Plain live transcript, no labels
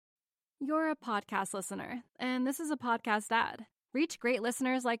You're a podcast listener, and this is a podcast ad. Reach great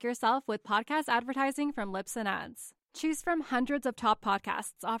listeners like yourself with podcast advertising from Libsyn Ads. Choose from hundreds of top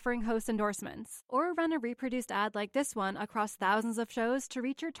podcasts offering host endorsements, or run a reproduced ad like this one across thousands of shows to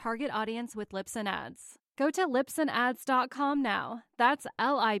reach your target audience with Libsyn Ads. Go to libsynads.com now. That's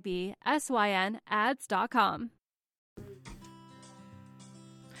LIBSYN ads.com.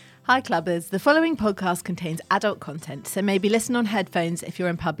 Hi Clubbers, the following podcast contains adult content, so maybe listen on headphones if you're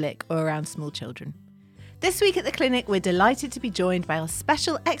in public or around small children. This week at the clinic, we're delighted to be joined by our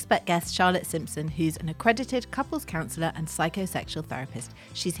special expert guest, Charlotte Simpson, who's an accredited couples counsellor and psychosexual therapist.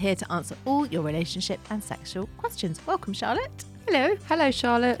 She's here to answer all your relationship and sexual questions. Welcome, Charlotte. Hello,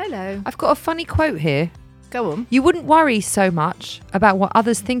 Charlotte. Hello. I've got a funny quote here. Go on. You wouldn't worry so much about what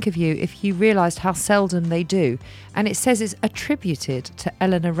others think of you if you realised how seldom they do. And it says it's attributed to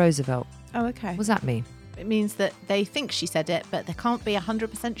Eleanor Roosevelt. Oh, okay. What does that mean? It means that they think she said it, but they can't be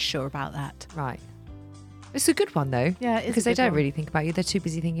 100% sure about that. Right. It's a good one, though. Yeah, it is because they don't really think about you. They're too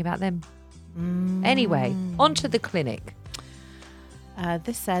busy thinking about them. Anyway, on to the clinic.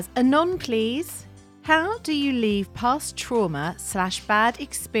 This says, Anon, please. How do you leave past trauma / bad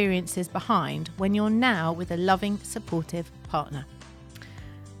experiences behind when you're now with a loving, supportive partner?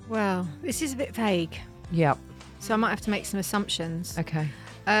 Well, this is a bit vague, Yep. so I might have to make some assumptions. Okay.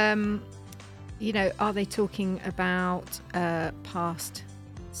 Are they talking about past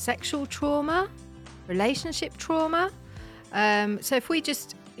sexual trauma, relationship trauma? So if we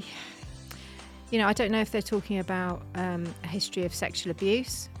just, I don't know if they're talking about a history of sexual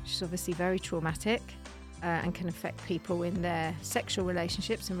abuse, which is obviously very traumatic and can affect people in their sexual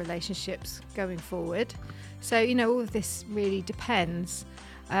relationships and relationships going forward. So, all of this really depends.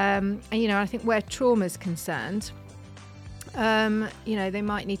 I think where trauma is concerned, they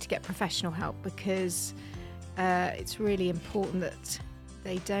might need to get professional help because it's really important that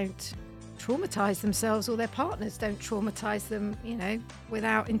they don't traumatise themselves or their partners don't traumatise them,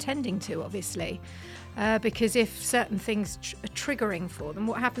 without intending to, obviously. Because if certain things are triggering for them,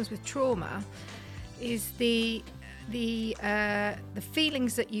 what happens with trauma is the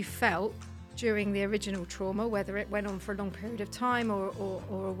feelings that you felt during the original trauma, whether it went on for a long period of time or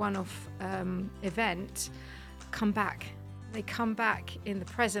a one-off event, come back. They come back in the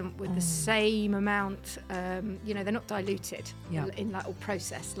present with the same amount, they're not diluted in that whole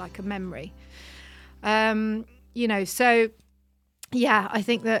process like a memory. So yeah, I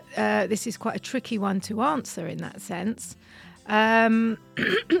think that this is quite a tricky one to answer in that sense.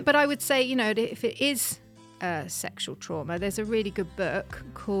 But I would say, if it is sexual trauma, there's a really good book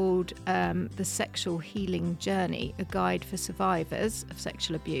called The Sexual Healing Journey, A Guide for Survivors of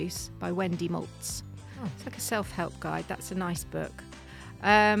Sexual Abuse by Wendy Maltz. It's like a self-help guide. That's a nice book.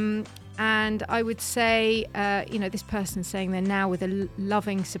 And I would say, this person's saying they're now with a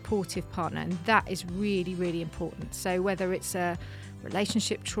loving, supportive partner, and that is really, really important. So whether it's a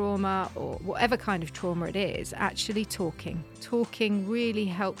relationship trauma or whatever kind of trauma it is, actually talking really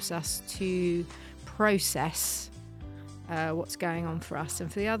helps us to process what's going on for us,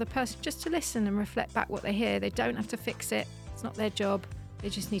 and for the other person just to listen and reflect back what they hear. They don't have to fix it. It's not their job. They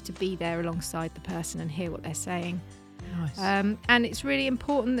just need to be there alongside the person and hear what they're saying. Nice. And it's really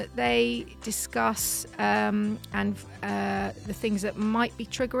important that they discuss the things that might be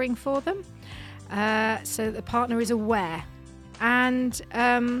triggering for them, so that the partner is aware, and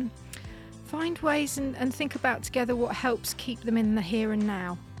find ways and think about together what helps keep them in the here and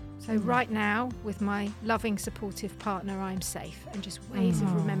now. So right now, with my loving, supportive partner, I'm safe, and just ways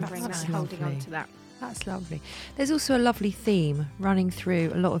of remembering that and holding on to that. That's lovely. There's also a lovely theme running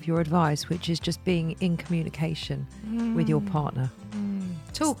through a lot of your advice, which is just being in communication with your partner.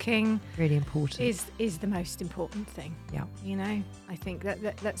 Talking really important is the most important thing. Yeah. I think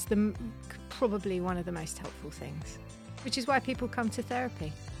that's probably one of the most helpful things, which is why people come to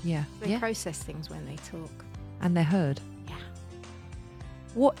therapy. Yeah. They process things when they talk. And they're heard. Yeah.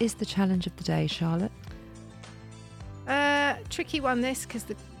 What is the challenge of the day, Charlotte? Tricky one, this, because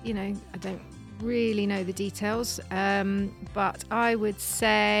I don't really know the details, but I would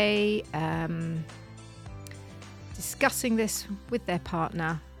say discussing this with their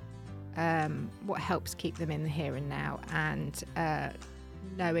partner, what helps keep them in the here and now, and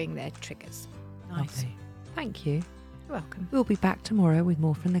knowing their triggers. Nice. Lovely. Thank you. You're welcome. We'll be back tomorrow with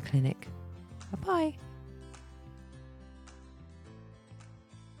more from the clinic. Bye-bye.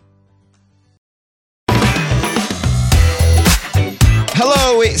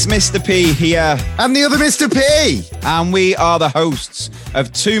 Hello, it's Mr. P here. And the other Mr. P. And we are the hosts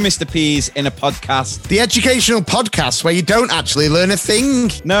of Two Mr. P's in a Podcast. The educational podcast where you don't actually learn a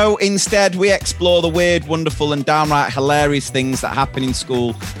thing. No, instead we explore the weird, wonderful and downright hilarious things that happen in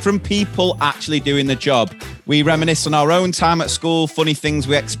school from people actually doing the job. We reminisce on our own time at school, funny things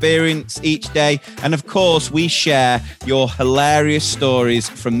we experience each day. And of course, we share your hilarious stories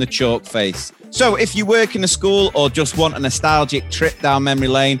from the chalk face. So if you work in a school or just want a nostalgic trip down memory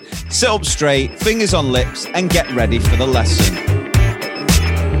lane, sit up straight, fingers on lips, and get ready for the lesson.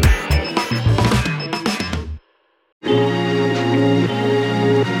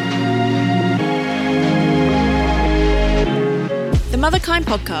 The Motherkind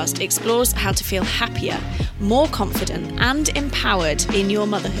podcast explores how to feel happier, more confident and empowered in your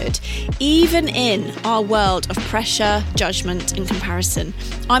motherhood, even in our world of pressure, judgment and comparison.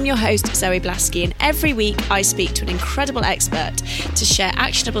 I'm your host, Zoe Blaskey, and every week I speak to an incredible expert to share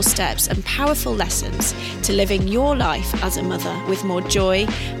actionable steps and powerful lessons to living your life as a mother with more joy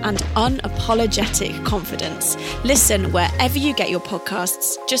and unapologetic confidence. Listen wherever you get your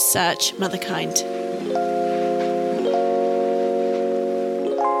podcasts, just search Motherkind.